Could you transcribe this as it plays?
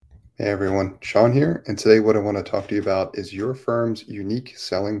Hey everyone, Sean here, and today what I want to talk to you about is your firm's unique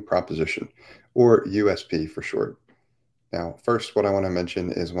selling proposition, or USP for short. Now, first, what I want to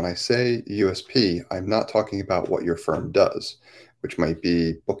mention is when I say USP, I'm not talking about what your firm does, which might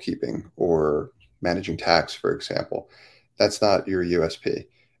be bookkeeping or managing tax, for example. That's not your USP.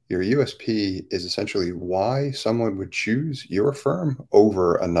 Your USP is essentially why someone would choose your firm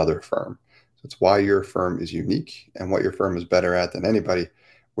over another firm. So it's why your firm is unique and what your firm is better at than anybody,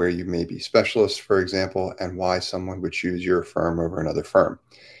 where you may be specialists, for example, and why someone would choose your firm over another firm.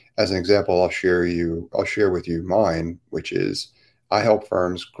 As an example, I'll share with you mine, which is I help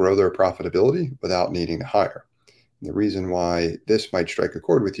firms grow their profitability without needing to hire. And the reason why this might strike a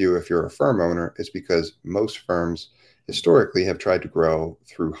chord with you if you're a firm owner is because most firms historically have tried to grow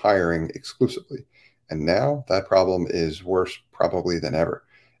through hiring exclusively. And now that problem is worse probably than ever.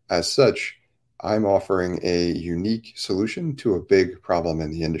 As such, I'm offering a unique solution to a big problem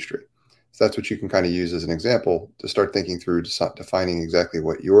in the industry. So that's what you can kind of use as an example to start thinking through defining exactly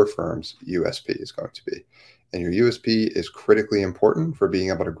what your firm's USP is going to be. And your USP is critically important for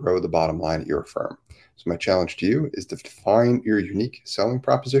being able to grow the bottom line at your firm. So my challenge to you is to define your unique selling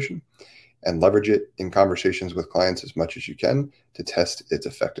proposition and leverage it in conversations with clients as much as you can to test its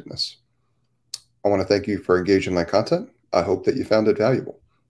effectiveness. I want to thank you for engaging my content. I hope that you found it valuable.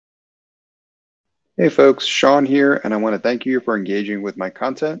 Hey folks, Sean here, and I want to thank you for engaging with my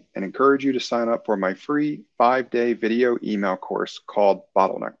content and encourage you to sign up for my free 5-day video email course called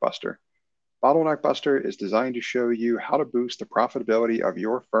Bottleneck Buster. Bottleneck Buster is designed to show you how to boost the profitability of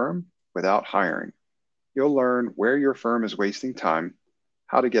your firm without hiring. You'll learn where your firm is wasting time,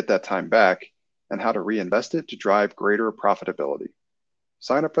 how to get that time back, and how to reinvest it to drive greater profitability.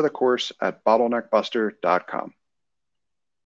 Sign up for the course at bottleneckbuster.com.